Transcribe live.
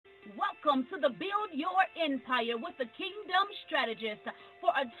Welcome to the Build Your Empire with the Kingdom Strategist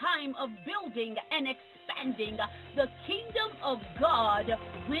for a time of building and expanding the kingdom of God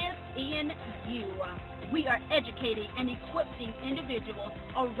within you. We are educating and equipping individuals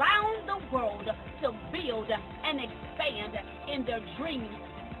around the world to build and expand in their dreams,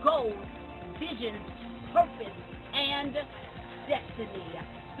 goals, visions, purpose, and destiny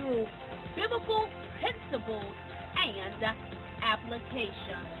through biblical principles and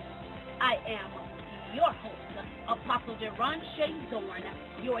application. I am your host, Apostle Deron Zorn,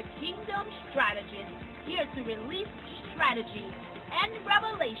 your kingdom strategist, here to release strategy and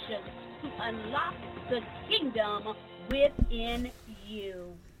revelation to unlock the kingdom within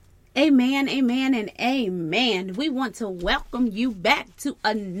you. Amen, amen, and amen. We want to welcome you back to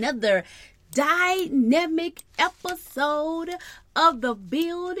another dynamic episode of the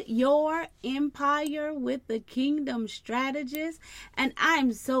Build Your Empire with the Kingdom Strategist. And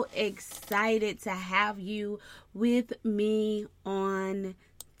I'm so excited to have you with me on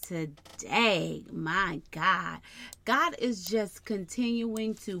today. My God is just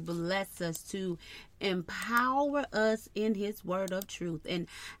continuing to bless us, to empower us in his word of truth. And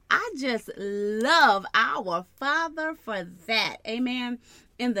I just love our Father for that. Amen.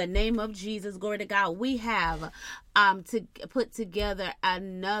 In the name of Jesus, glory to God, we have to put together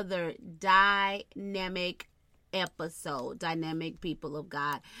another dynamic episode, dynamic people of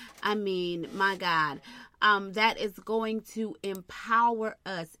God. I mean, my God, that is going to empower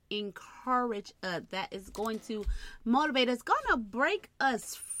us, encourage us, that is going to motivate us, going to break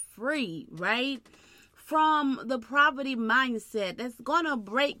us free, right? From the poverty mindset, that's going to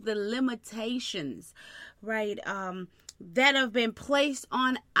break the limitations, right? That have been placed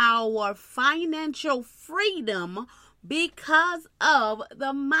on our financial freedom because of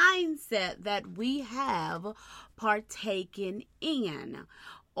the mindset that we have partaken in,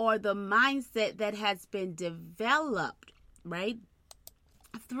 or the mindset that has been developed, right?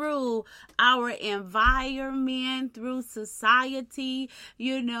 Through our environment, through society,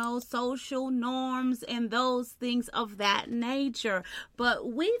 social norms and those things of that nature.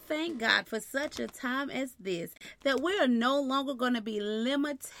 But we thank God for such a time as this, that we are no longer going to be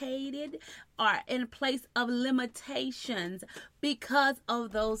limited or in place of limitations because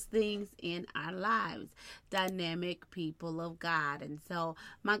of those things in our lives. Dynamic people of God. And so,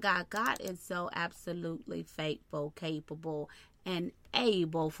 my God is so absolutely faithful, capable, and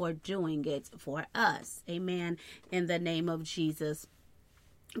able for doing it for us. Amen. In the name of Jesus,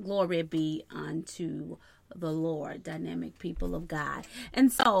 glory be unto the Lord. Dynamic people of God.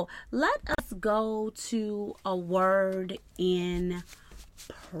 And so let us go to a word in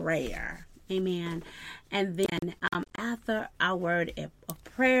prayer. Amen. And then after our word of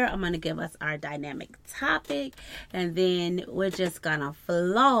prayer, I'm going to give us our dynamic topic. And then we're just going to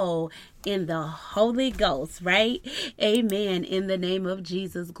flow in the Holy Ghost, right? Amen. In the name of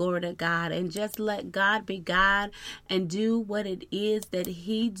Jesus, glory to God. And just let God be God and do what it is that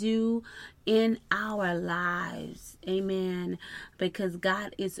he do in our lives. Amen. Because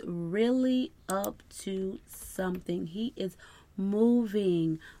God is really up to something. He is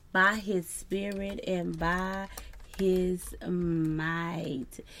moving by his spirit and by his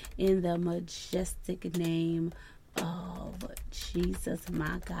might, in the majestic name of Jesus.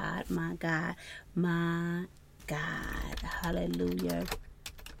 My God, my God, my God. Hallelujah.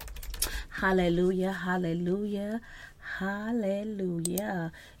 Hallelujah. Hallelujah.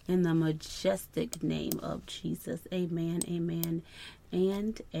 Hallelujah. In the majestic name of Jesus. Amen. Amen.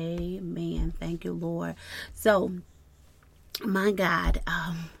 And amen. Thank you, Lord. So, my God,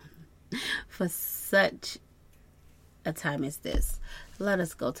 for such a time as this, let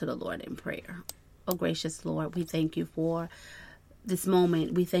us go to the Lord in prayer. Oh, gracious Lord, we thank you for this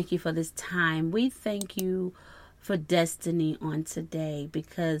moment. We thank you for this time. We thank you for destiny on today,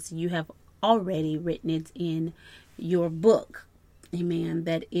 because you have already written it in your book. Amen.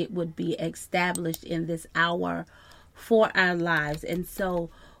 That it would be established in this hour for our lives. And so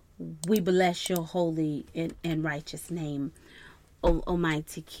we bless your holy and righteous name,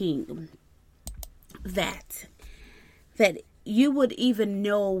 Almighty King, that you would even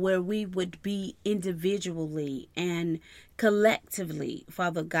know where we would be individually and collectively,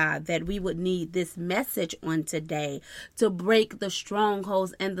 Father God, that we would need this message on today to break the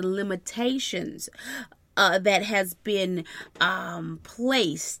strongholds and the limitations that has been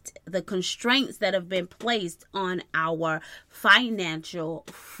placed, the constraints that have been placed on our financial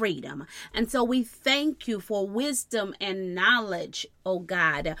freedom. And so we thank you for wisdom and knowledge, oh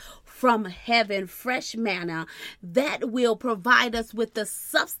God, from heaven, fresh manna that will provide us with the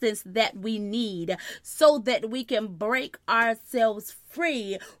substance that we need so that we can break ourselves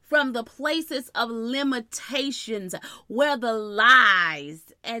free from the places of limitations where the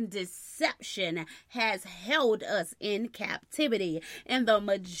lies and deception has held us in captivity. In the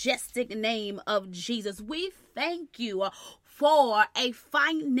majestic name of Jesus, we thank you for a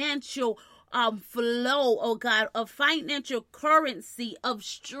financial flow, oh God, of financial currency, of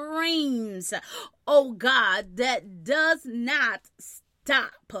streams, oh God, that does not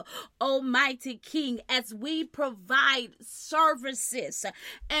stop, Almighty King, as we provide services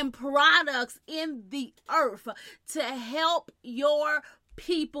and products in the earth to help your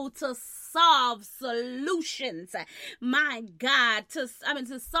people to solve solutions, my God, to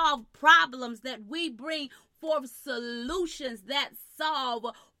solve problems, that we bring forth solutions that solve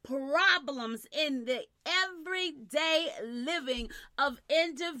problems in the everyday living of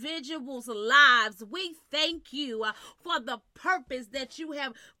individuals' lives. We thank you for the purpose that you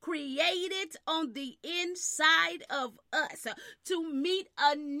have created on the inside of us to meet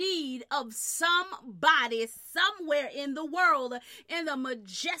a need of somebody somewhere in the world. In the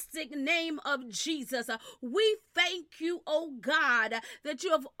majestic name of Jesus, we thank you, oh God, that you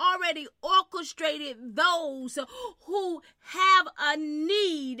have already orchestrated those who have a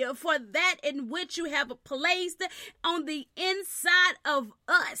need for that in which you have placed on the inside of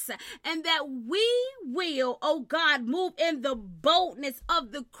us, and that we will, oh God, move in the boldness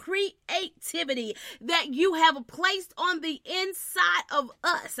of the creativity that you have placed on the inside of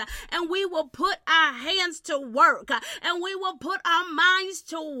us, and we will put our hands to work, and we will put our minds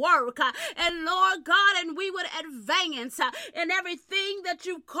to work, and Lord God, and we would advance in everything that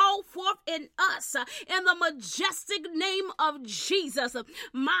you call forth in us, in the majestic name of Jesus.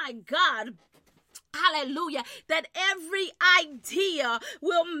 My God, hallelujah, that every idea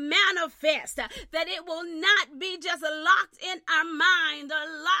will manifest, that it will not be just locked in our mind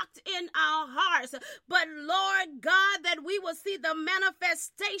or locked in our hearts, but Lord God, that we will see the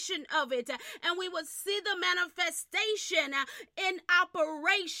manifestation of it, and we will see the manifestation in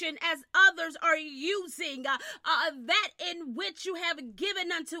operation as others are using that in which you have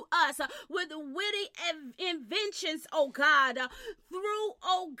given unto us with witty inventions, oh God, through,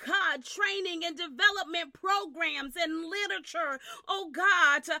 oh God, training and development programs and literature, oh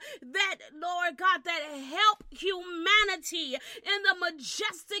God, that, Lord God, that help humanity in the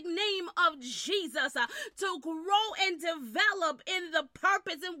majestic name of Jesus to grow and develop in the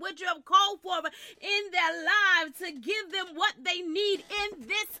purpose in which you have called for in their lives, to give them what they need in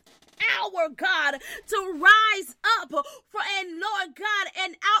this hour, God, to rise up and Lord God,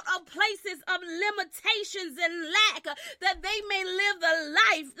 and out of places of limitations and lack, that they may live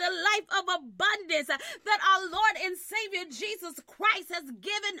the life of abundance that our Lord and Savior Jesus Christ has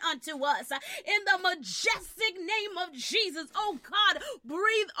given unto us. In the majestic name of Jesus, oh God,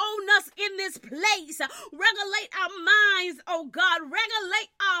 breathe on us in this place. Regulate our minds, oh God,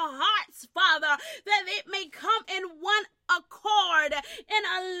 regulate our hearts, Father, that it may come in one accord, in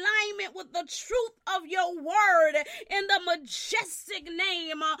alignment with the truth of your word, in the majestic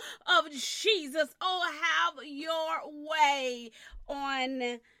name of Jesus. Oh, have your way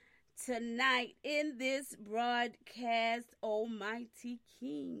on tonight in this broadcast, Almighty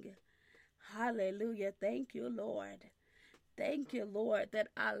King. Hallelujah. Thank you, Lord. Thank you, Lord, that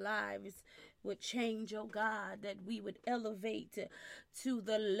our lives would change, oh God, that we would elevate to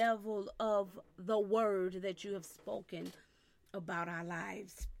the level of the word that you have spoken about our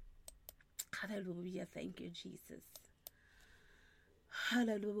lives. Hallelujah. Thank you, Jesus.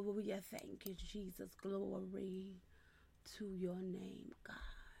 Hallelujah. Thank you, Jesus. Glory to your name, God.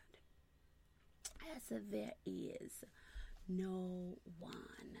 As there is no one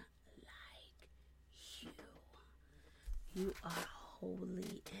like you. You are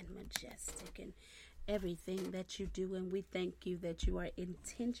holy and majestic in everything that you do, and we thank you that you are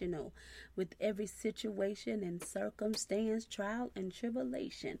intentional with every situation and circumstance, trial and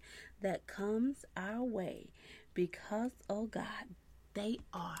tribulation that comes our way, because, oh God, they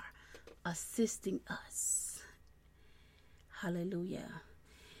are assisting us, hallelujah,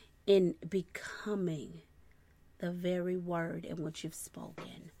 in becoming the very word in which you've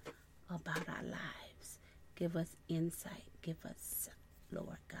spoken about our lives. Give us insight. Give us,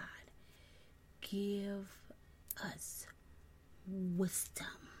 Lord God, give us wisdom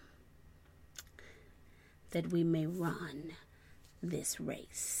that we may run this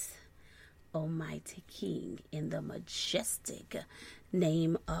race, Almighty King, in the majestic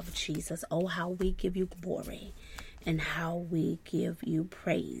name of Jesus. Oh, how we give you glory and how we give you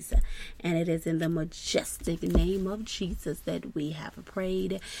praise. And it is in the majestic name of Jesus that we have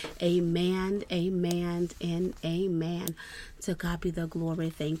prayed. Amen, amen, and amen. To God be the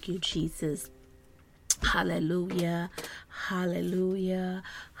glory. Thank you, Jesus. Hallelujah. Hallelujah.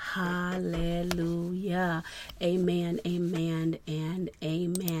 Hallelujah. Amen. Amen. And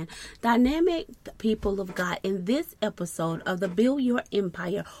amen. Dynamic people of God, in this episode of the Build Your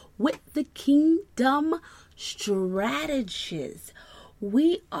Empire with the Kingdom Strategist,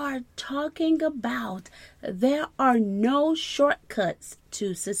 we are talking about there are no shortcuts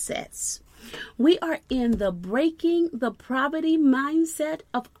to success. We are in the Breaking the Poverty Mindset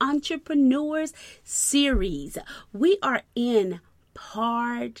of Entrepreneurs series. We are in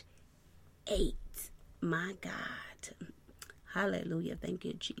part 8. My God. Hallelujah. Thank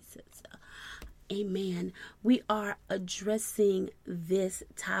you, Jesus. Amen. We are addressing this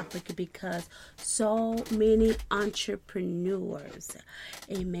topic because so many entrepreneurs,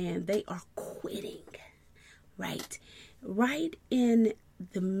 amen, they are quitting, right in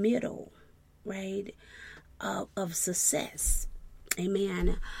the middle, right, of success,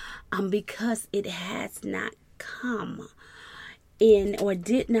 amen, because it has not come in, or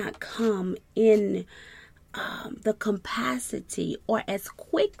did not come in the capacity or as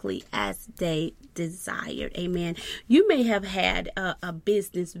quickly as they desired. Amen. You may have had a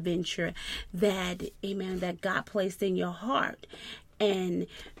business venture that, amen, that God placed in your heart, and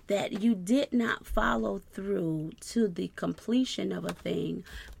that you did not follow through to the completion of a thing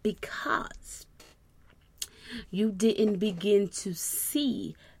because you didn't begin to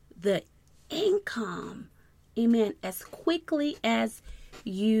see the income, amen, as quickly as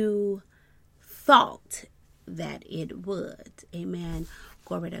you thought that it would. Amen.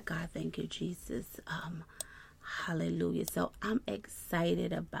 Glory to God. Thank you, Jesus. Hallelujah. So I'm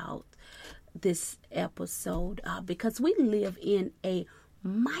excited about this episode because we live in a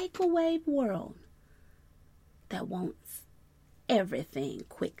microwave world that wants everything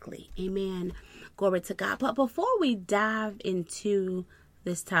quickly. Amen. Glory to God. But before we dive into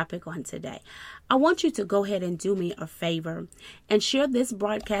this topic on today, I want you to go ahead and do me a favor and share this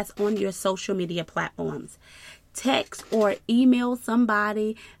broadcast on your social media platforms. Text or email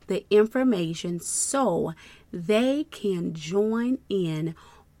somebody the information so they can join in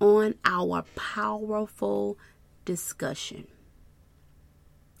on our powerful discussion.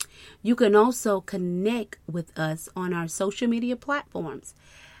 You can also connect with us on our social media platforms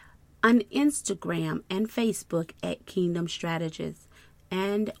on Instagram and Facebook at Kingdom Strategist,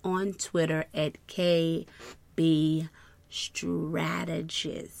 and on Twitter at KB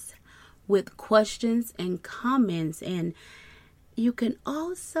Strategist, with questions and comments. And you can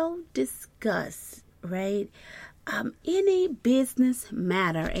also discuss, right, any business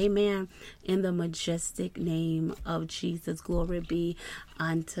matter, amen, in the majestic name of Jesus. Glory be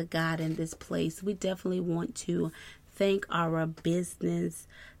unto God in this place. We definitely want to thank our business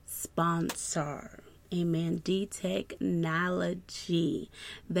sponsor, amen, D Technology.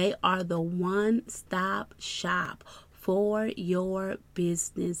 They are the one-stop shop for your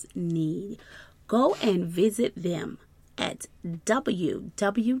business need. Go and visit them at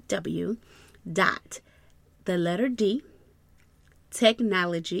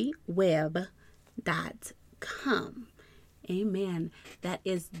www.technologyweb.com. Amen. That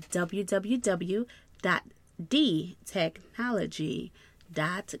is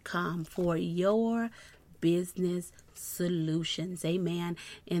www.dtechnology.com for your business solutions. Amen.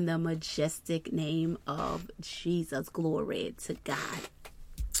 In the majestic name of Jesus. Glory to God.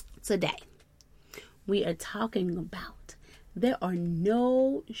 Today, we are talking about there are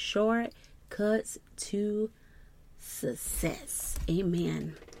no shortcuts to success.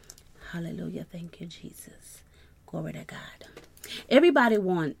 Amen. Hallelujah. Thank you, Jesus. Glory to God. Everybody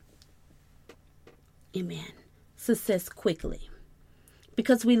wants, amen, success quickly,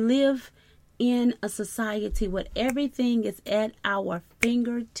 because we live in a society where everything is at our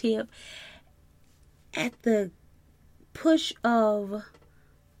fingertip, at the push of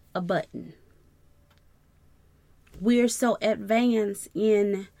a button. We're so advanced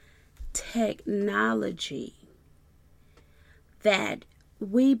in technology that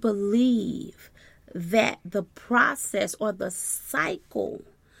we believe that the process or the cycle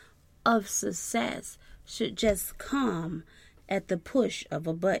of success should just come at the push of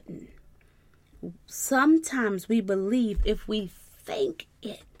a button. Sometimes we believe if we think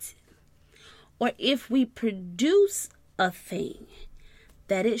it, or if we produce a thing,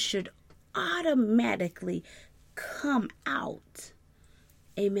 that it should automatically come out,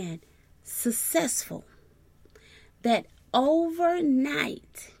 amen, successful. That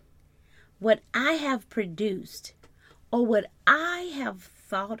overnight, what I have produced or what I have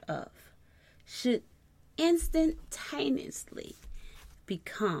thought of should instantaneously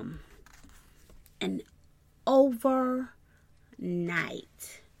become an overnight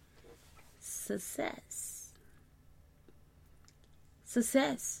success.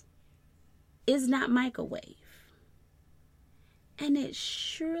 Success is not microwave. And it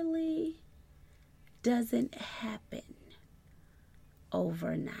surely doesn't happen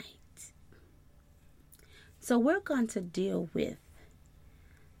overnight. So we're going to deal with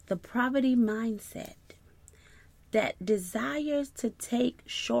the poverty mindset that desires to take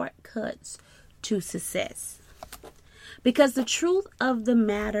shortcuts to success. Because the truth of the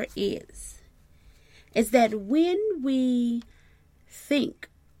matter is that when we think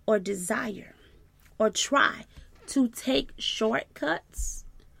or desire or try to take shortcuts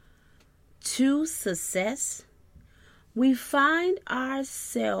to success, we find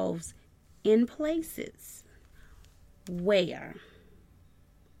ourselves in places where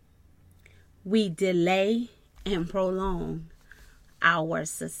we delay and prolong our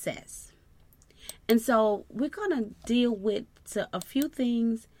success. And so we're going to deal with a few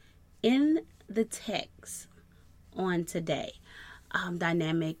things in the text on today,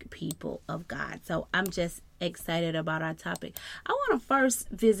 dynamic people of God. So I'm just excited about our topic. I want to first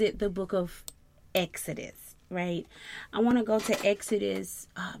visit the book of Exodus, right? I want to go to Exodus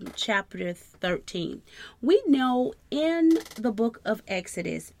chapter 13. We know in the book of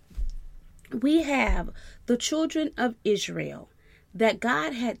Exodus, we have the children of Israel that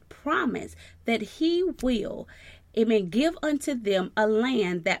God had promised that he will, amen, give unto them a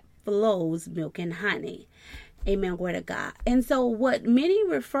land that flows milk and honey. Amen, glory to God. And so what many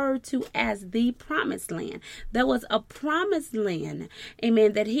refer to as the promised land, there was a promised land,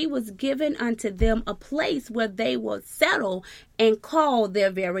 amen, that he was given unto them, a place where they will settle and call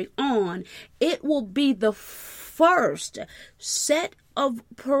their very own. It will be the first set of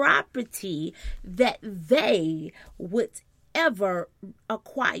property that they would ever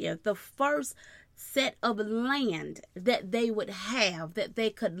acquire, the first set of land that they would have, that they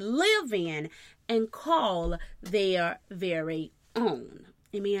could live in and call their very own.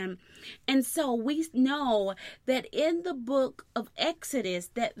 Amen. And so we know that in the book of Exodus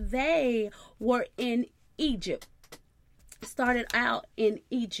that they were in Egypt, started out in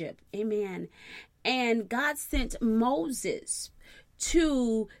Egypt. Amen. And God sent Moses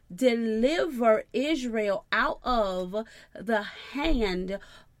to deliver Israel out of the hand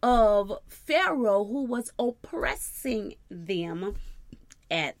of Pharaoh, who was oppressing them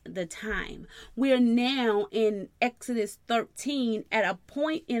at the time. We are now in Exodus 13 at a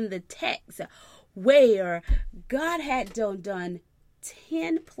point in the text where God had done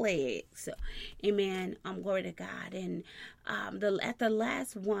 10 plagues. Amen. Glory to God. And at the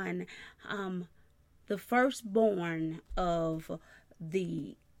last one, the firstborn of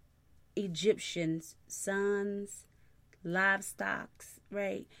the Egyptians' sons, livestock,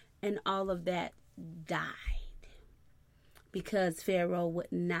 right, and all of that died because Pharaoh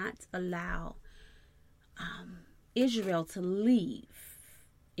would not allow Israel to leave,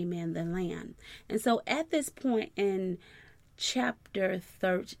 amen, the land. And so at this point in chapter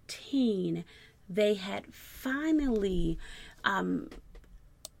 13, they had finally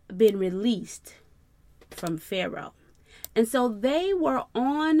been released from Pharaoh. And so they were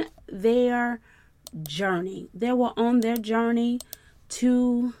on their journey. They were on their journey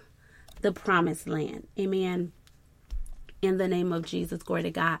to the promised land. Amen. In the name of Jesus, glory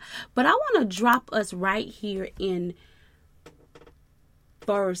to God. But I want to drop us right here in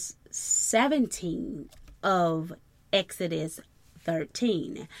verse 17 of Exodus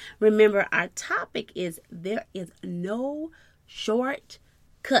 13. Remember, our topic is there is no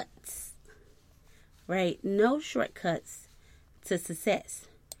shortcuts. Right? No shortcuts to success.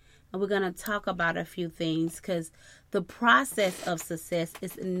 And we're going to talk about a few things because the process of success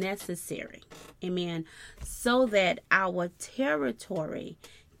is necessary. Amen. So that our territory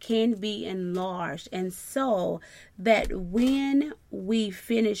can be enlarged, and so that when we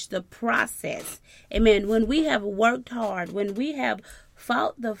finish the process, amen, when we have worked hard, when we have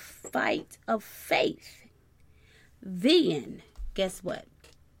fought the fight of faith, then guess what?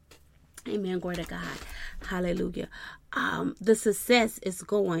 Amen. Glory to God. Hallelujah. The success is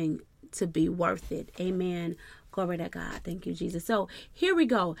going to be worth it. Amen. Glory to God. Thank you, Jesus. So here we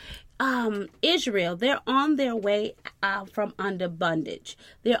go. Israel, they're on their way from under bondage.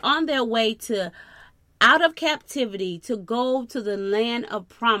 They're on their way to out of captivity to go to the land of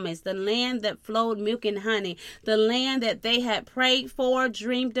promise, the land that flowed milk and honey, the land that they had prayed for,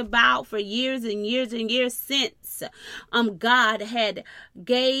 dreamed about for years and years and years since God had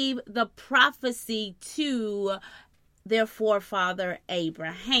gave the prophecy to their forefather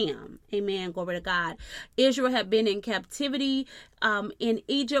Abraham. Amen. Glory to God. Israel had been in captivity in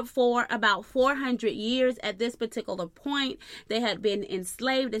Egypt for about 400 years at this particular point. They had been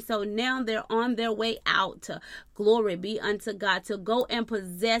enslaved, and so now they're on their way out. Glory be unto God, to go and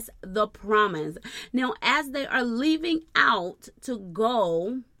possess the promise. Now, as they are leaving out to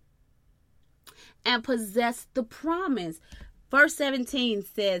go and possess the promise, verse 17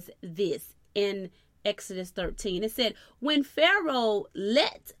 says this in Exodus 13. It said, when Pharaoh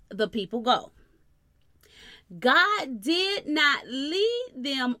let the people go, God did not lead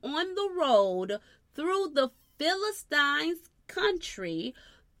them on the road through the Philistines' country,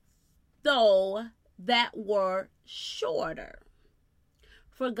 though that were shorter.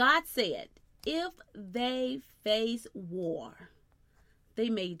 For God said, if they face war, they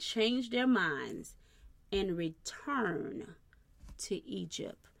may change their minds and return to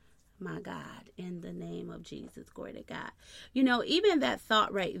Egypt. My God, in the name of Jesus, glory to God. You know, even that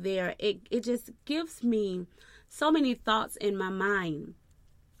thought right there, it just gives me so many thoughts in my mind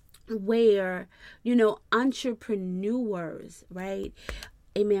where, you know, entrepreneurs, right?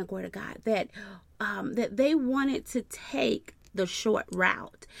 Amen, glory to God, that they wanted to take the short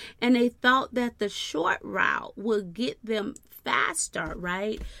route, and they thought that the short route would get them faster,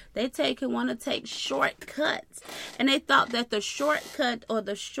 right? They want to take shortcuts, and they thought that the shortcut or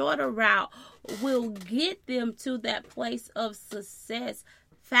the shorter route will get them to that place of success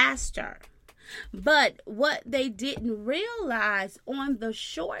faster. But what they didn't realize on the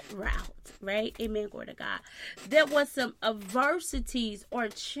short route, right? Amen, glory to God, there was some adversities or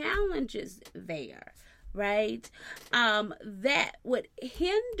challenges there, right? That would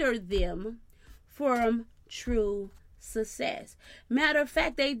hinder them from true success. Matter of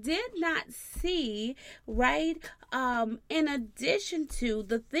fact, they did not see, right, in addition to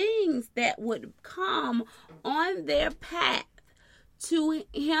the things that would come on their path to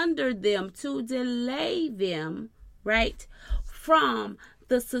hinder them, to delay them, right, from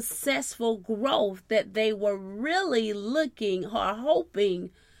the successful growth that they were really looking or hoping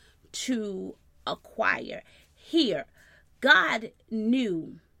to acquire. Here, God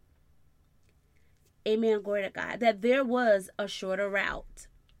knew, amen, glory to God, that there was a shorter route.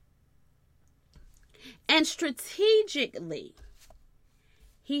 And strategically,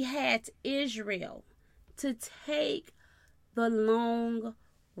 he had Israel to take the long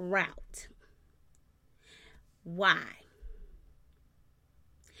route. Why?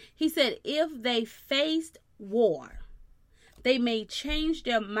 He said, if they faced war, they may change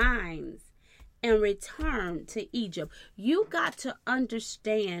their minds and return to Egypt. You got to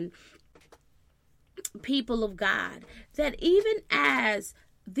understand, people of God, that even as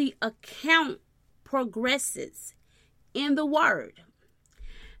the account progresses in the word,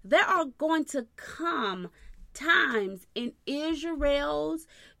 there are going to come times in Israel's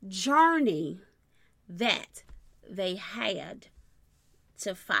journey that they had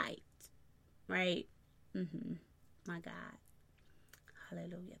to fight, right? My God.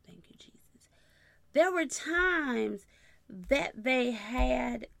 Hallelujah. Thank you, Jesus. There were times that they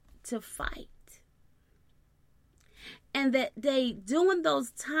had to fight. And that they, during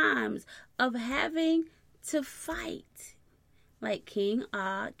those times of having to fight, like King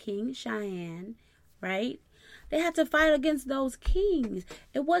Og, King Cheyenne, right? They had to fight against those kings.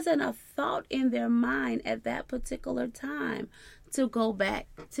 It wasn't a thought in their mind at that particular time to go back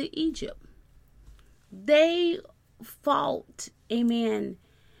to Egypt. They fought, amen,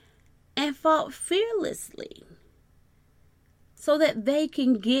 and fought fearlessly so that they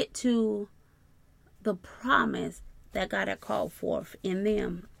can get to the promise that God had called forth in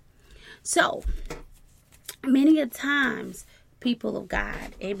them. So, many a times, people of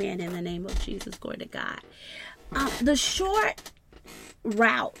God, amen, in the name of Jesus, glory to God, the short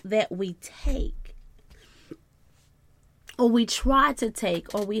route that we take, or we try to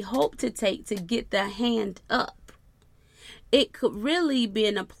take, or we hope to take to get the hand up, it could really be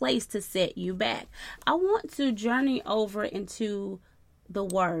in a place to set you back. I want to journey over into the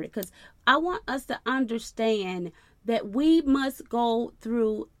word, because I want us to understand that we must go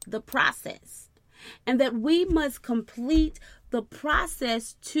through the process, and that we must complete the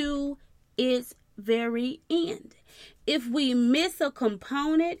process to its very end. If we miss a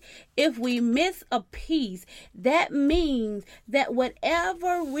component, if we miss a piece, that means that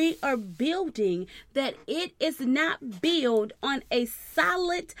whatever we are building, that it is not built on a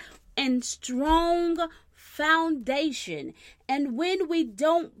solid and strong foundation. And when we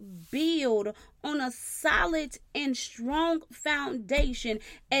don't build on a solid and strong foundation,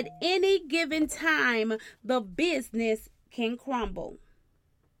 at any given time, the business can crumble.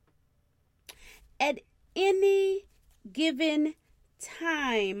 At any given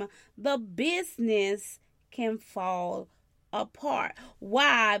time, the business can fall apart.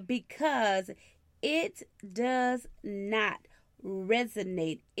 Why? Because it does not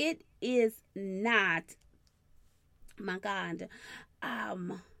resonate. It is not, my God,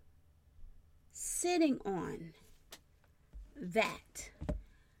 sitting on that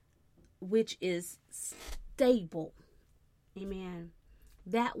which is stable. Amen.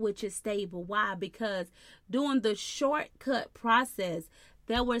 That which is stable. Why? Because during the shortcut process,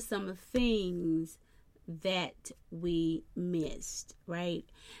 there were some things that we missed, right?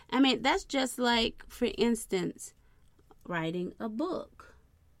 I mean, that's just like, for instance, writing a book.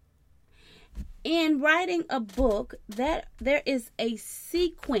 In writing a book, that there is a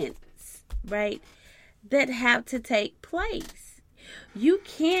sequence, right, that have to take place. You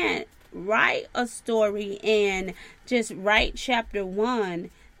can't write a story and just write chapter 1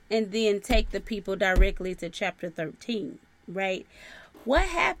 and then take the people directly to chapter 13, right? What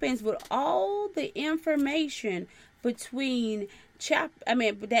happens with all the information between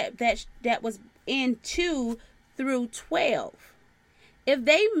that was in 2 through 12? If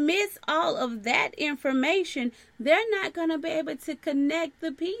they miss all of that information, they're not going to be able to connect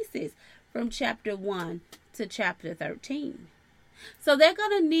the pieces from chapter 1 to chapter 13. So they're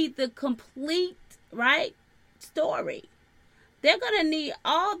going to need the complete, right, story. They're going to need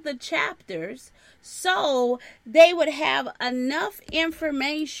all the chapters so they would have enough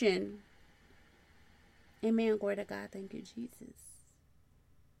information. Amen. Glory to God. Thank you, Jesus.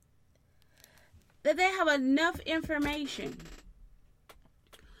 That they have enough information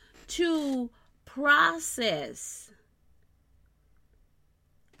to process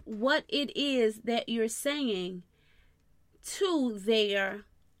what it is that you're saying to their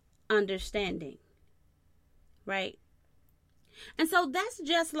understanding, right? And so that's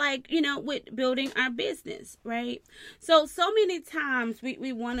just like, with building our business, right? So many times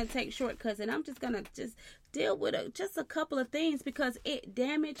we want to take shortcuts, and I'm just going to just deal with just a couple of things because it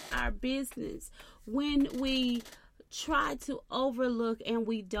damaged our business when we try to overlook and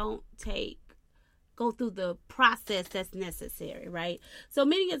we don't go through the process that's necessary, right? So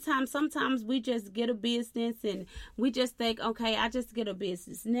many a times, sometimes we just get a business and we just think, okay, I just get a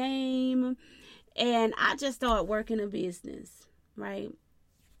business name and I just start working a business, right?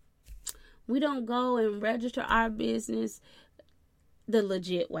 We don't go and register our business the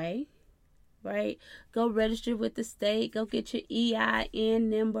legit way, right? Go register with the state, go get your EIN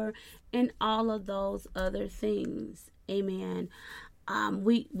number and all of those other things. Amen.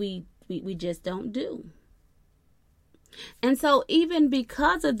 We just don't do. And so even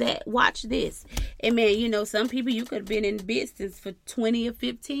because of that, watch this. Amen. Some people, you could have been in business for 20 or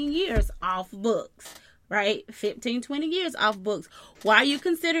 15 years off books, right? 15, 20 years off books. Why are you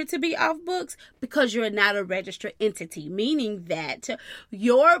considered to be off books? Because you're not a registered entity, meaning that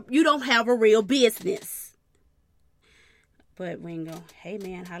you don't have a real business. But we go, hey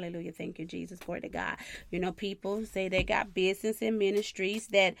man, hallelujah, thank you, Jesus, glory to God. People say they got business and ministries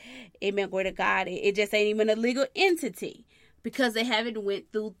that, amen, glory to God, it just ain't even a legal entity because they haven't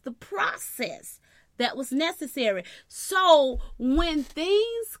went through the process that was necessary. So when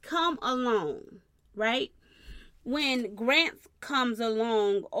things come along, right, when grants comes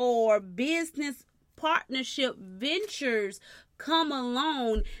along or business partnership ventures come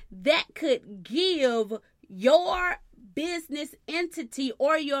along that could give your business entity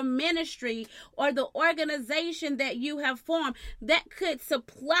or your ministry or the organization that you have formed that could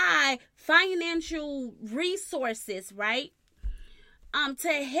supply financial resources, right? To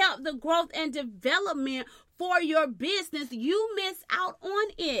help the growth and development for your business, you miss out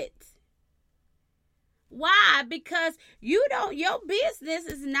on it. Why? Because your business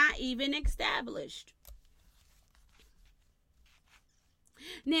is not even established.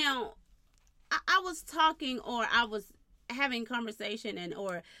 Now, I was talking, or I was having conversation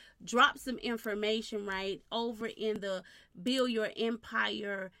or drop some information right over in the Build Your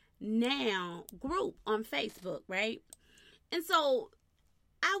Empire Now group on Facebook, right? And so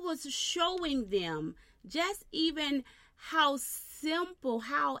I was showing them just even how simple,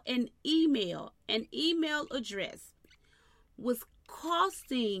 how an email address was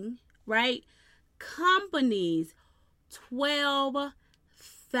costing, right, companies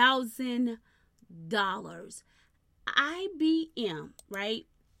 $12,000. IBM, right?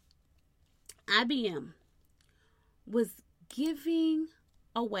 IBM was giving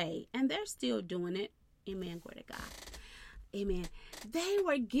away, and they're still doing it. Amen. Glory to God. Amen. They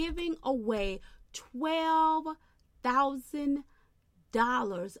were giving away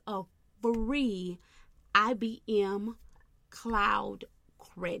 $12,000 of free IBM cloud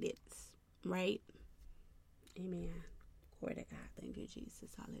credits, right? Amen. Glory to God. Thank you,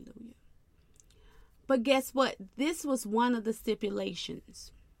 Jesus. Hallelujah. But guess what? This was one of the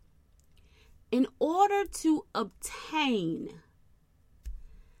stipulations. In order to obtain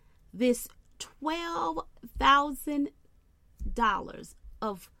this $12,000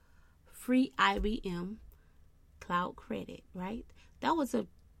 of free IBM cloud credit, right? That was a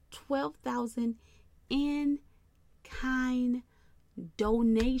 $12,000 in-kind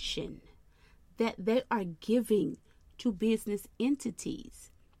donation that they are giving to business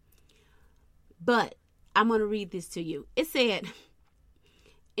entities. But I'm going to read this to you. It said,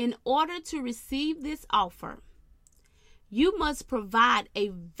 in order to receive this offer, you must provide a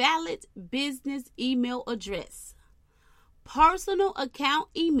valid business email address. Personal account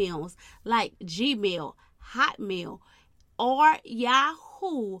emails like Gmail, Hotmail, or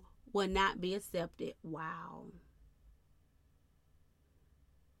Yahoo will not be accepted. Wow.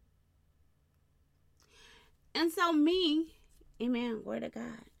 And so amen, glory to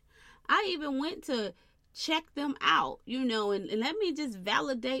God, I even went to check them out, and let me just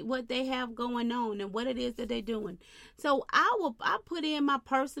validate what they have going on and what it is that they're doing. So I put in my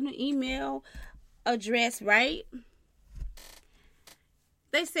personal email address, right?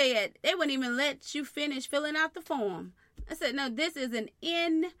 They said they wouldn't even let you finish filling out the form. I said, no, this is an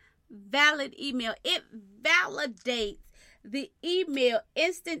invalid email. It validates the email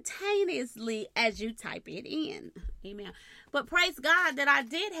instantaneously as you type it in. Amen. But praise God that I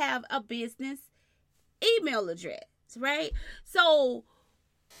did have a business email address, right? So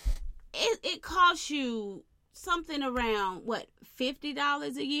it costs you something around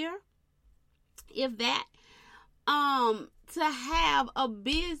 $50 a year, if that, to have a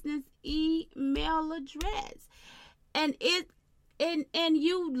business email address, and you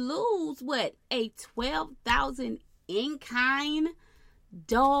lose a 12,000 in-kind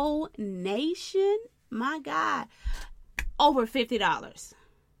donation. My God, over $50.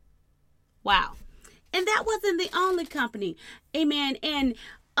 Wow. And that wasn't the only company. Amen. And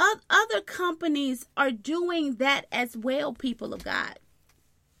other companies are doing that as well, people of God.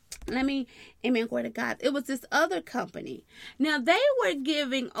 Amen, glory to God. It was this other company. Now, they were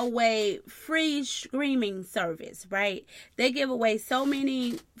giving away free streaming service, right? They give away so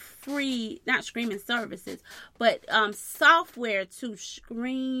many free, not streaming services, but software to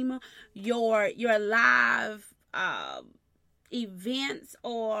stream your live events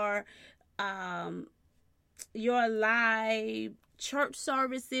or your live church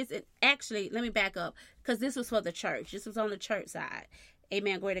services. And actually, let me back up, because this was for the church. This was on the church side.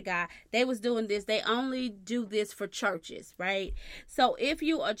 Amen. Glory to God. They was doing this. They only do this for churches, right? So if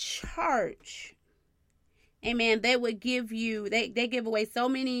you a church, amen, they would give you, they give away so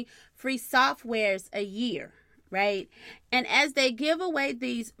many free softwares a year, right? And as they give away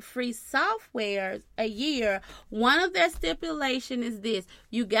these free softwares a year, one of their stipulation is this: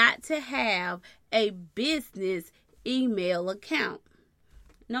 you got to have a business email account.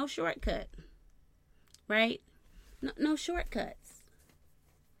 No shortcut, right? No shortcuts.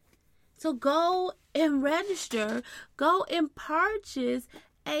 So go and register, go and purchase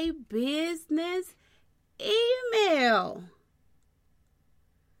a business email.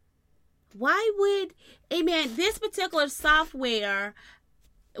 Why would, amen, this particular software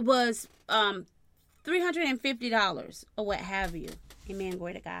was $350 or what have you. Amen,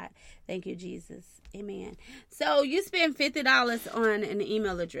 glory to God. Thank you, Jesus. Amen. So you spend $50 on an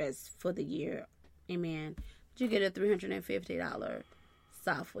email address for the year. Amen. But you get a $350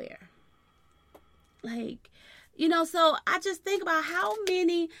 software. So I just think about how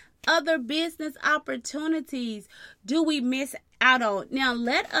many other business opportunities do we miss out on. Now,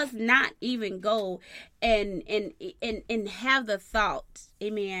 let us not even go and have the thought,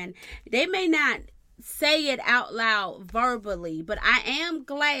 amen. They may not say it out loud verbally, but I am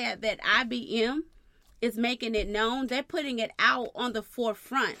glad that IBM is making it known. They're putting it out on the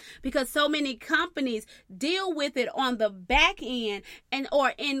forefront, because so many companies deal with it on the back end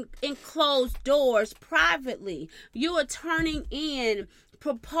or in closed doors privately. You are turning in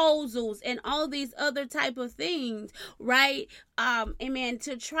proposals and all these other type of things, right? Amen.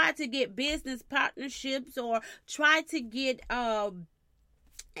 To try to get business partnerships or try to get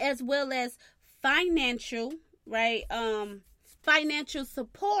as well as financial, right? Financial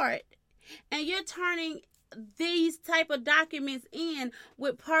support. And you're turning these type of documents in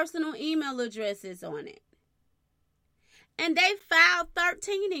with personal email addresses on it. And they filed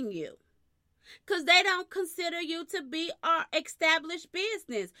 13 in you, because they don't consider you to be our established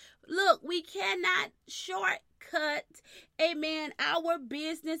business. Look, we cannot shortcut, amen, our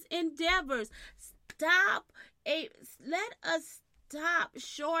business endeavors. Let us stop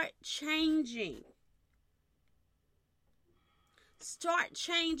shortchanging start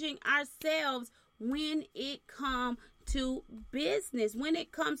changing ourselves when it comes to business, when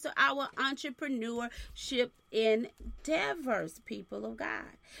it comes to our entrepreneurship endeavors, people of God,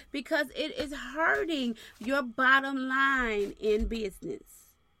 because it is hurting your bottom line in business.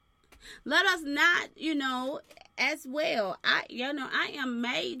 Let us not, as well. I am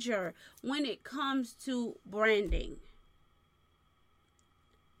major when it comes to branding.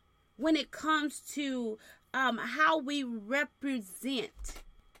 When it comes to how we represent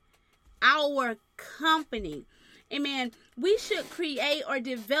our company. Amen. We should create or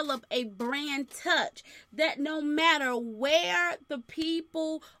develop a brand touch that no matter where the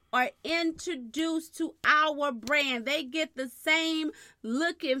people are introduced to our brand, they get the same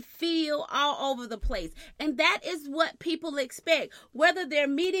look and feel all over the place. And that is what people expect, whether they're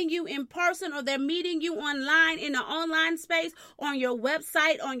meeting you in person or they're meeting you online in an online space, on your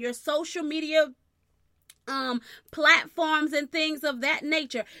website, on your social media platforms and things of that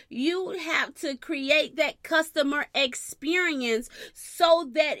nature. You have to create that customer experience so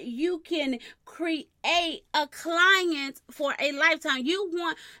that you can create a client for a lifetime. You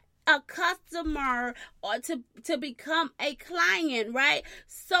want a customer or to become a client, right?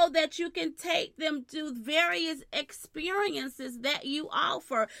 So that you can take them to various experiences that you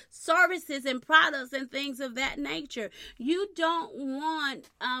offer, services and products and things of that nature. You don't want,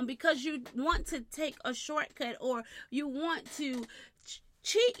 because you want to take a shortcut or you want to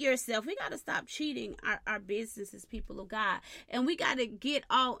cheat yourself. We got to stop cheating our businesses, people of God. And we got to get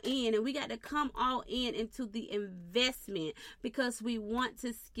all in, and we got to come all in into the investment because we want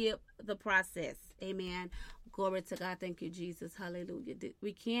to skip the process. Amen. Glory to God. Thank you, Jesus. Hallelujah.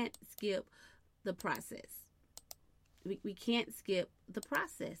 We can't skip the process. We can't skip the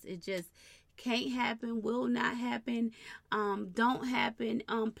process. It just can't happen, will not happen, don't happen,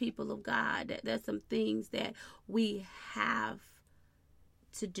 people of God. There's some things that we have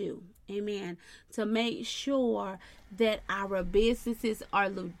to do, amen, to make sure that our businesses are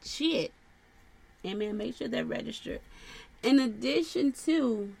legit, amen, make sure they're registered. In addition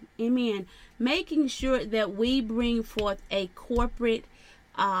to, amen, making sure that we bring forth a corporate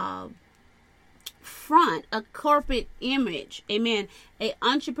front, a corporate image, amen, a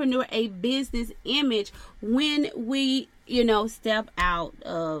entrepreneur, a business image when we, step out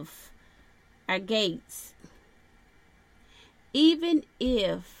of our gates. Even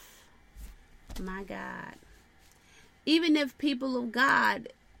if, my God, even if people of God,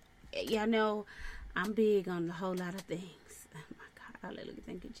 I'm big on a whole lot of things. Oh my God, hallelujah,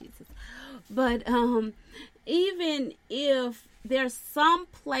 thank you, Jesus. But even if there's some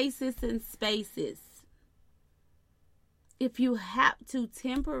places and spaces, if you have to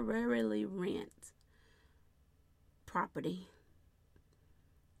temporarily rent property,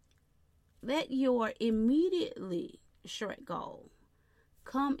 let your immediately short goal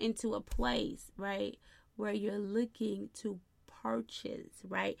come into a place, right, where you're looking to purchase,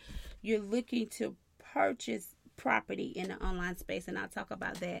 right? You're looking to purchase property in the online space, and I'll talk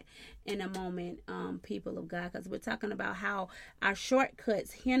about that in a moment, people of God, because we're talking about how our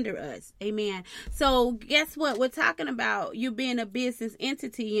shortcuts hinder us, amen. So guess what? We're talking about you being a business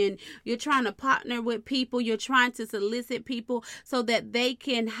entity, and you're trying to partner with people, you're trying to solicit people so that they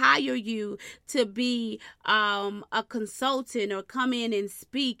can hire you to be a consultant or come in and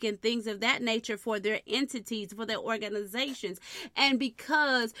speak and things of that nature for their entities, for their organizations. And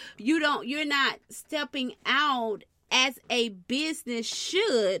because you're not stepping out as a business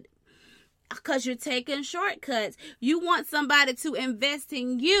should, because you're taking shortcuts. You want somebody to invest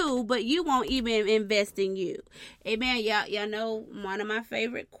in you, but you won't even invest in you. Amen. Y'all know one of my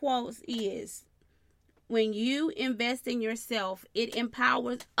favorite quotes is, when you invest in yourself, it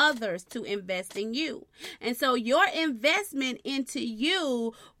empowers others to invest in you. And so your investment into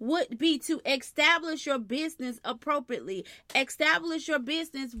you would be to establish your business appropriately. Establish your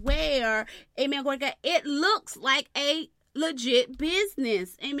business where, amen, glory to God, it looks like a legit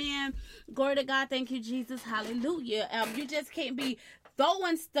business. Amen. Glory to God. Thank you, Jesus. Hallelujah. You just can't be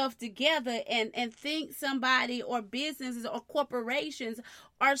throwing stuff together and think somebody or businesses or corporations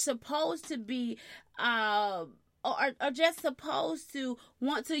are supposed to be or just supposed to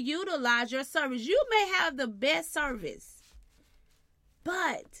want to utilize your service. You may have the best service,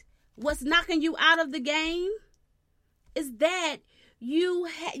 but what's knocking you out of the game is that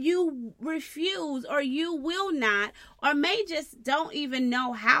you refuse, or you will not, or may just don't even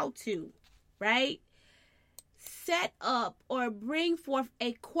know how to, right? Set up or bring forth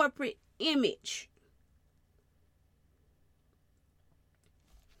a corporate image.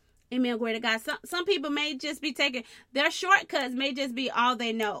 Amen. Glory to God. Some people may just be taking their shortcuts, may just be all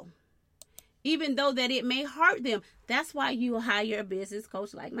they know. even though that it may hurt them. That's why you hire a business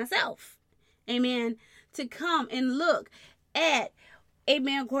coach like myself. Amen. To come and look at,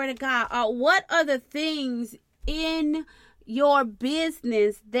 amen, glory to God, what are the things in your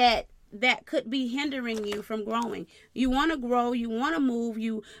business that could be hindering you from growing. You want to grow, you want to move,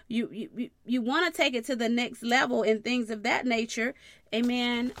 you want to take it to the next level and things of that nature.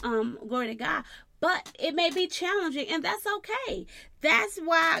 Amen. Glory to God. But it may be challenging, and that's okay. That's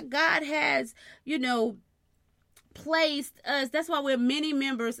why God has, placed us. That's why we're many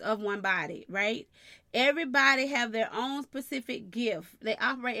members of one body, right? Everybody have their own specific gift. They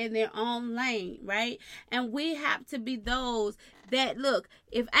operate in their own lane, right? And we have to be those that, look,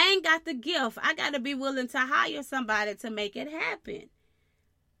 if I ain't got the gift, I got to be willing to hire somebody to make it happen.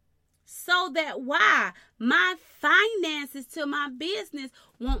 So that why my finances to my business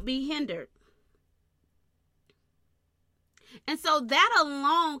won't be hindered. And so that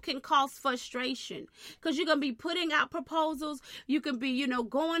alone can cause frustration, because you're going to be putting out proposals. You can be,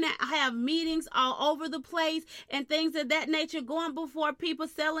 going to have meetings all over the place and things of that nature, going before people,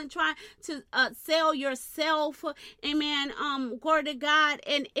 trying to sell yourself. Amen. Glory to God.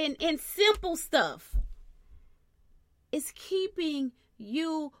 And simple stuff is keeping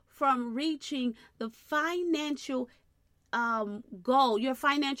you from reaching the financial goal, your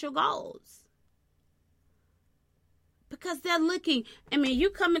financial goals. Because they're looking, you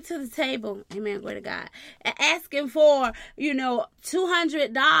coming to the table, amen, glory to God, asking for,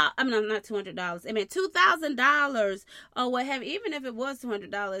 $200, not $200, $2,000 or what have you, even if it was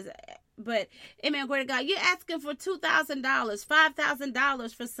 $200, but, amen, glory to God, you're asking for $2,000,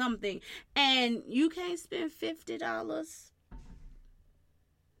 $5,000 for something, and you can't spend $50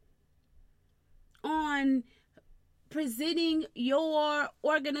 on presenting your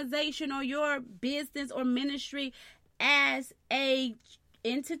organization or your business or ministry as a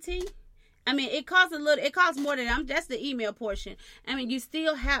entity. It costs it costs more than that's the email portion. You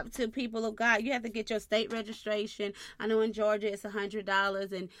still have to, people of God, you have to get your state registration. I know in Georgia it's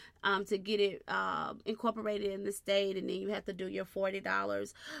 $100 and to get it incorporated in the state, and then you have to do your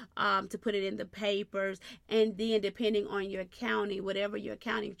 $40 to put it in the papers, and then depending on your county, whatever your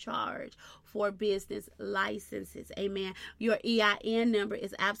county charge for business licenses, amen, your EIN number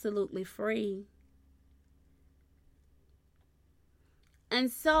is absolutely free. And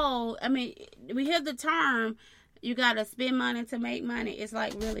so, we hear the term, you got to spend money to make money. It's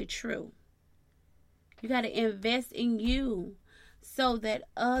like really true. You got to invest in you so that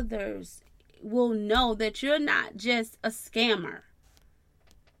others will know that you're not just a scammer,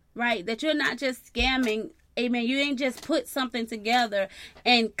 right? That you're not just scamming. Amen. You ain't just put something together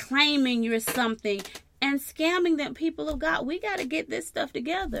and claiming you're something and scamming them. People of God, we got to get this stuff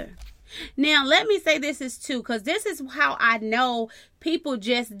together. Now, let me say this is too, because this is how I know people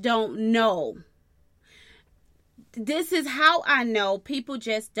just don't know. This is how I know people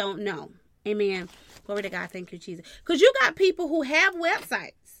just don't know. Amen. Glory to God. Thank you, Jesus. Because you got people who have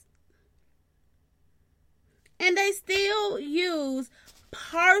websites and they still use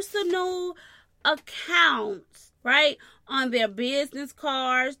personal accounts, right, on their business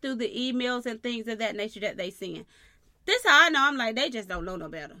cards, through the emails and things of that nature that they send. This is how I know. I'm like, they just don't know no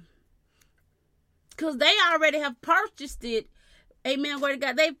better. Because they already have purchased it. Amen. Glory to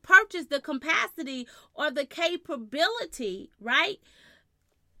God. They've purchased the capacity or the capability, right,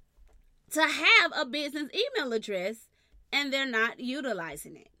 to have a business email address, and they're not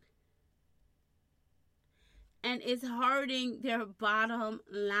utilizing it. And it's hurting their bottom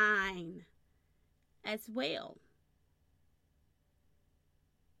line as well.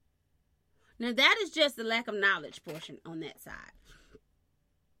 Now, that is just the lack of knowledge portion on that side.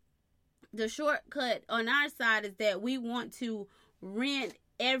 The shortcut on our side is that we want to rent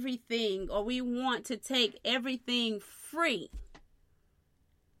everything, or we want to take everything free.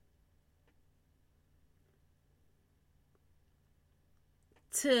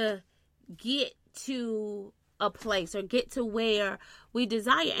 To get to a place or get to where we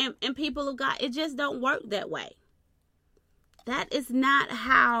desire. And people of God, it just don't work that way. That is not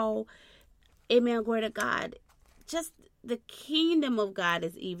how, amen, glory to God, just the kingdom of God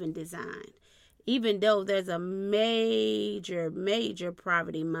is even designed. Even though there's a major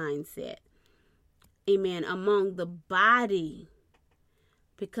poverty mindset, amen, among the body,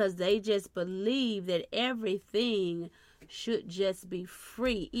 because they just believe that everything should just be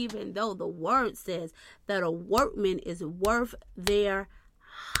free, even though the word says that a workman is worth their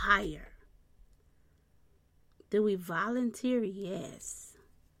hire. Do we volunteer? Yes.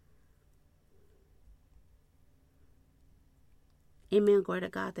 Amen. Glory to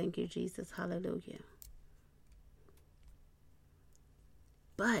God. Thank you, Jesus. Hallelujah.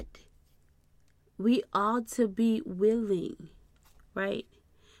 But we ought to be willing, right?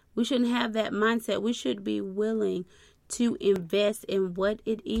 We shouldn't have that mindset. We should be willing to invest in what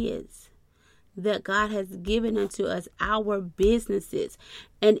it is that God has given unto us, our businesses.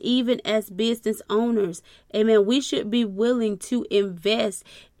 And even as business owners, amen, we should be willing to invest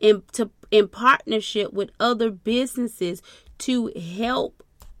in partnership with other businesses to help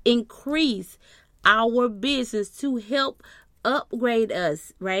increase our business, to help upgrade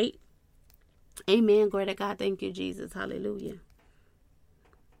us, right? Amen. Glory to God. Thank you, Jesus. Hallelujah.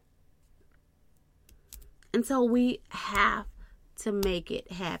 And so we have to make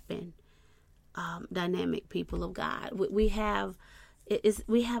it happen. Dynamic people of God. We have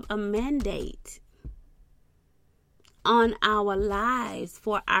a mandate on our lives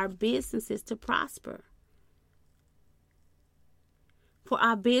for our businesses to prosper. For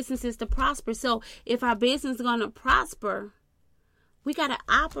our businesses to prosper. So if our business is going to prosper, we got to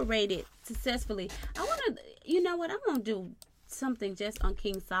operate it successfully. You know what? I'm going to do something just on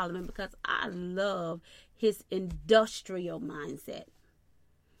King Solomon because I love his industrial mindset.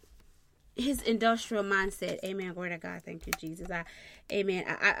 His industrial mindset. Amen. Glory to God. Thank you, Jesus.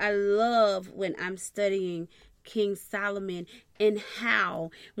 I love when I'm studying King Solomon and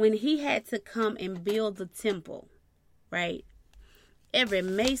how when he had to come and build the temple, right? Every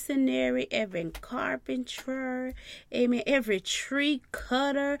masonry, every carpenter, amen, every tree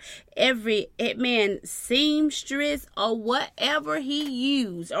cutter, every, amen, seamstress or whatever he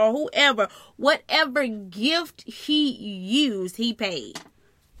used or whoever, whatever gift he used, he paid.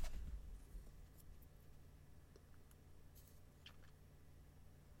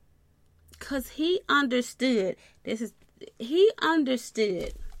 Because he understood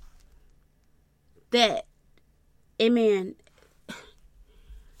that, amen,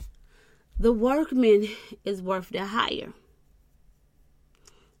 the workman is worth the hire.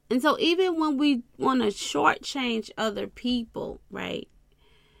 And so even when we want to shortchange other people, right,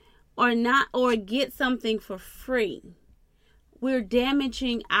 or get something for free, we're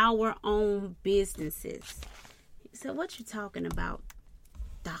damaging our own businesses. So what you talking about,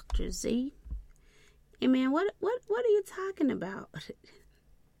 Dr. Z? Amen. What are you talking about?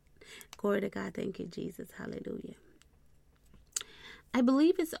 Glory to God. Thank you, Jesus. Hallelujah. I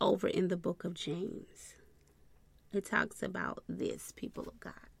believe it's over in the book of James. It talks about this, people of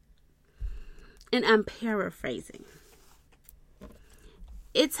God. And I'm paraphrasing.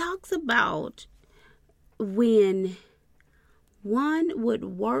 It talks about when one would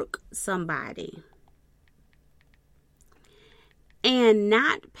work somebody and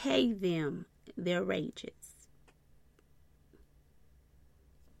not pay them their wages.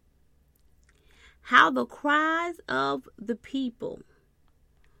 How the cries of the people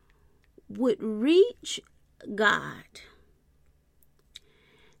would reach God,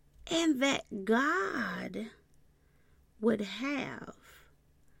 and that God would have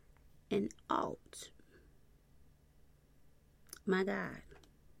an ought. My God.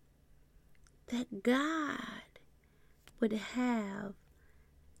 That God would have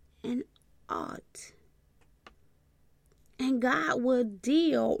an ought. And God would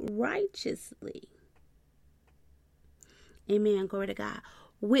deal righteously. Amen. Glory to God.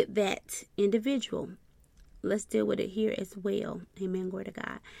 With that individual. Let's deal with it here as well. Amen. Glory to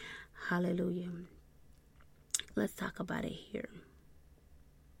God. Hallelujah. Let's talk about it here.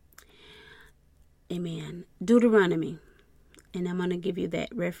 Amen. Deuteronomy. And I'm going to give you that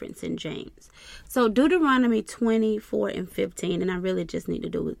reference in James. So Deuteronomy 24:15. And I really just need to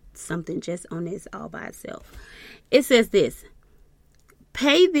do something just on this all by itself. It says this.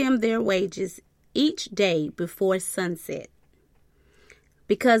 Pay them their wages each day before sunset,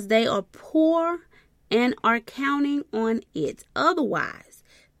 because they are poor and are counting on it. Otherwise,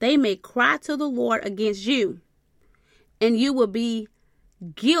 they may cry to the Lord against you, and you will be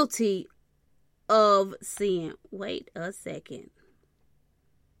guilty of sin. Wait a second.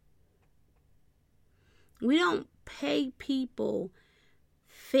 We don't pay people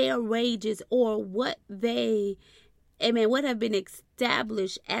fair wages or what have been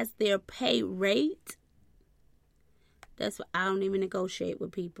established as their pay rate. That's why I don't even negotiate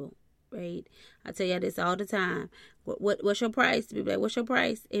with people, right? I tell you this all the time. What's your price? People like, what's your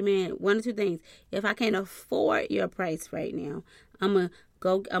price? Amen. One or two things. If I can't afford your price right now, I'm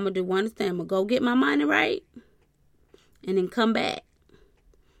gonna do one thing. I'm gonna go get my money right, and then come back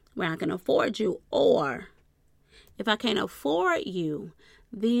where I can afford you. Or if I can't afford you,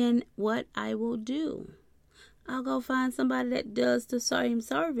 then what I will do, I'll go find somebody that does the same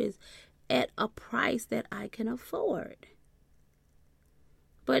service at a price that I can afford.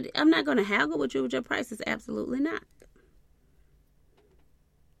 But I'm not going to haggle with you with your prices. Absolutely not.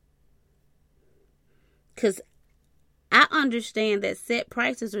 Because I understand that set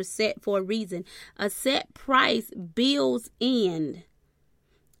prices are set for a reason. A set price builds in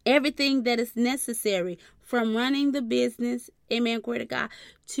everything that is necessary from running the business, amen, glory to God,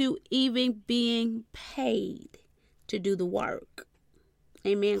 to even being paid to do the work.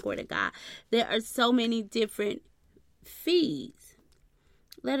 Amen, glory to God. There are so many different fees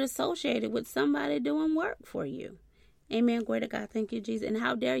that are associated with somebody doing work for you. Amen, glory to God. Thank you, Jesus. And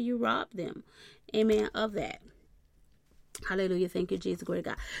how dare you rob them, amen, of that. Hallelujah. Thank you, Jesus. Glory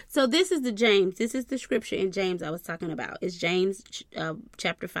to God. So this is the scripture in James I was talking about. It's James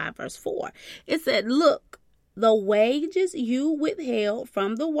chapter 5, verse 4. It said, look, the wages you withheld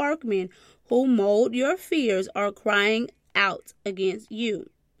from the workmen who mowed your fields are crying out against you.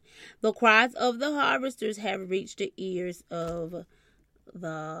 The cries of the harvesters have reached the ears of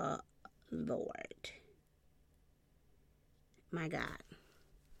the Lord. My God.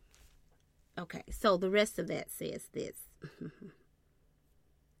 Okay, so the rest of that says this. If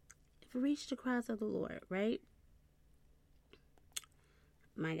it reached the cries of the Lord, right?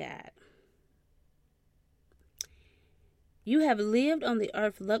 My God. You have lived on the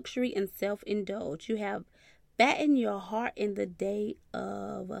earth luxury and self-indulge. You have fattened your heart in the day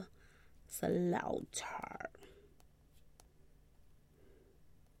of slaughter.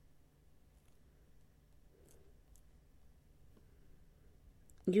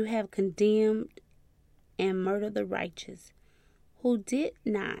 You have condemned and murdered the righteous who did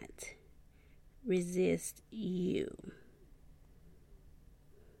not resist you.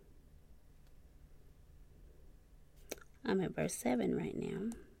 I'm at verse 7 right now.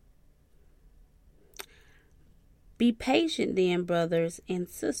 Be patient then, brothers and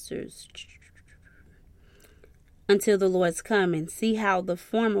sisters, until the Lord's coming. See how the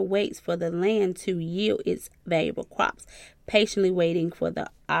farmer waits for the land to yield its valuable crops, patiently waiting for the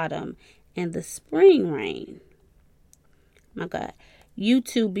autumn and the spring rain. My God, you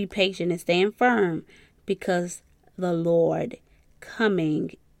too be patient and stand firm, because the Lord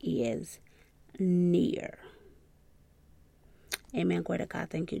coming is near. Amen. Glory to God.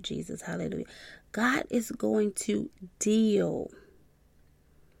 Thank you, Jesus. Hallelujah. God is going to deal.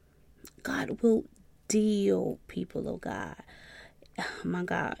 God will deal, people of God. My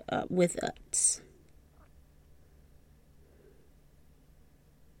God, with us.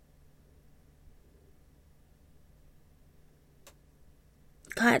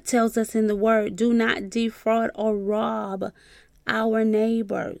 God tells us in the word, do not defraud or rob our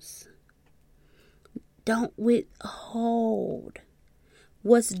neighbors. Don't withhold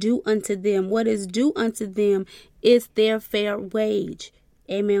what's due unto them. What is due unto them is their fair wage.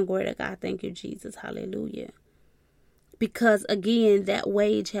 Amen. Glory to God. Thank you, Jesus. Hallelujah. Because again, that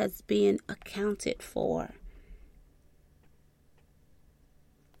wage has been accounted for.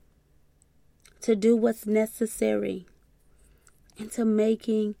 To do what's necessary into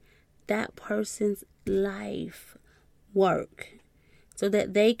making that person's life work, so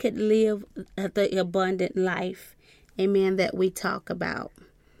that they could live the abundant life, amen, that we talk about.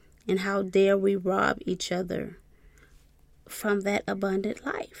 And how dare we rob each other from that abundant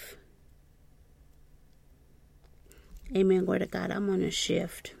life. Amen, glory to God. I'm on a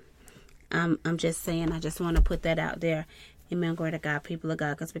shift. I'm just saying, I just want to put that out there. Amen, glory to God, people of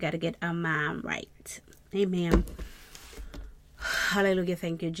God, because we got to get our mind right. Amen. Hallelujah.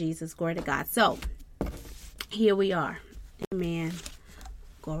 Thank you, Jesus. Glory to God. So, here we are. Amen.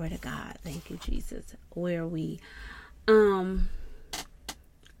 Glory to God. Thank you, Jesus. Where are we?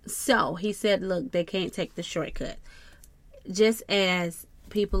 So, he said, look, they can't take the shortcut. Just as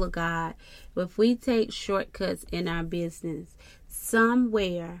people of God, if we take shortcuts in our business,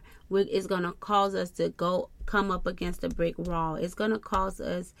 somewhere it's going to cause us to come up against a brick wall. It's going to cause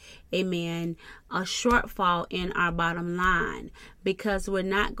us, amen, a shortfall in our bottom line, because we're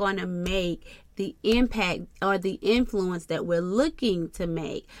not going to make the impact or the influence that we're looking to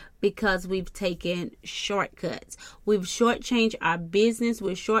make, because we've taken shortcuts. We've shortchanged our business.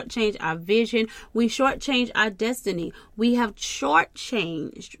 We've shortchanged our vision. We shortchanged our destiny. We have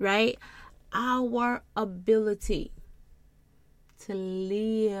shortchanged, right, our ability to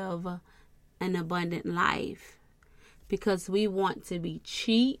live an abundant life, because we want to be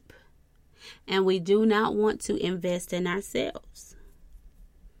cheap and we do not want to invest in ourselves.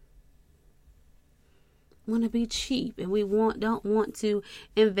 We want to be cheap and we don't want to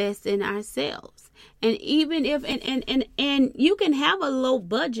invest in ourselves. And even if and you can have a low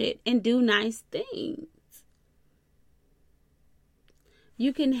budget and do nice things.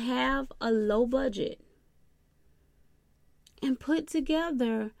 You can have a low budget and put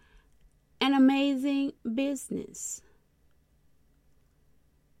together an amazing business.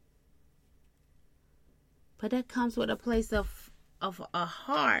 But that comes with a place of a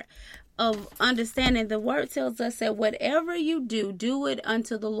heart of understanding. The word tells us that whatever you do, do it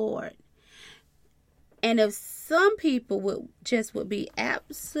unto the Lord. And if some people would be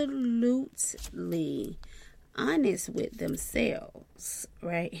absolutely honest with themselves,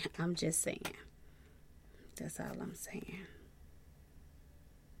 right? I'm just saying. That's all I'm saying.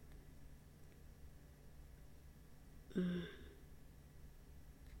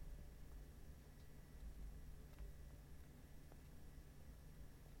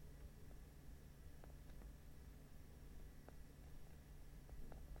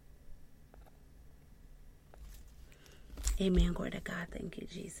 Amen. Glory to God. Thank you,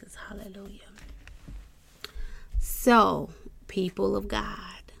 Jesus. Hallelujah. So, people of God,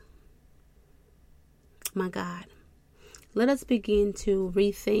 my God, let us begin to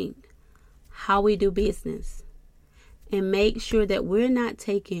rethink how we do business and make sure that we're not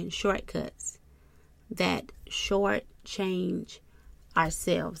taking shortcuts that shortchange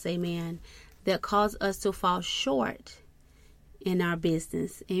ourselves. Amen. That cause us to fall short in our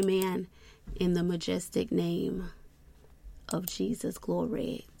business. Amen. In the majestic name of Jesus.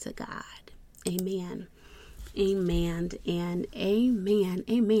 Glory to God. Amen. Amen and amen.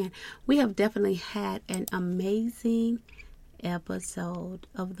 Amen. We have definitely had an amazing episode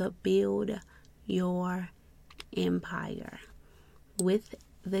of the Build Your Empire with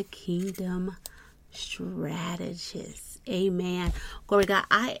the Kingdom Strategist. Amen. Glory to God.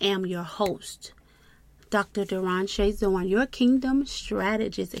 I am your host, Dr. Deranshay Zorn, your Kingdom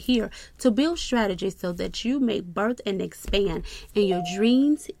Strategist, here to build strategies so that you may birth and expand in your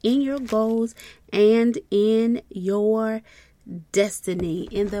dreams, in your goals, and in your destiny,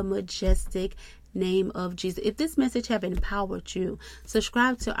 in the majestic name of Jesus. If this message have empowered you,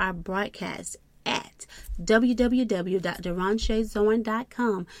 subscribe to our broadcast at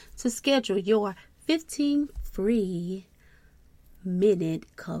www.deranshayzorn.com to schedule your 15 free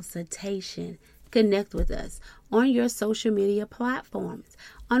minute consultation. Connect with us on your social media platforms,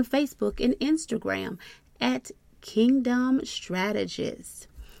 on Facebook and Instagram at Kingdom Strategist.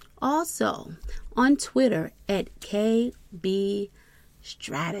 Also on Twitter at KB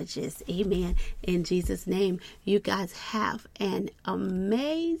Strategist. Amen. In Jesus' name, you guys have an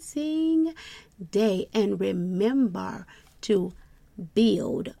amazing day. And remember to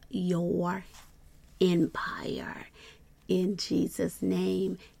build your empire. In Jesus'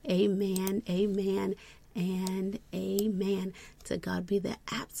 name, amen, amen, and amen. To God be the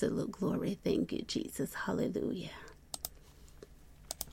absolute glory. Thank you, Jesus. Hallelujah.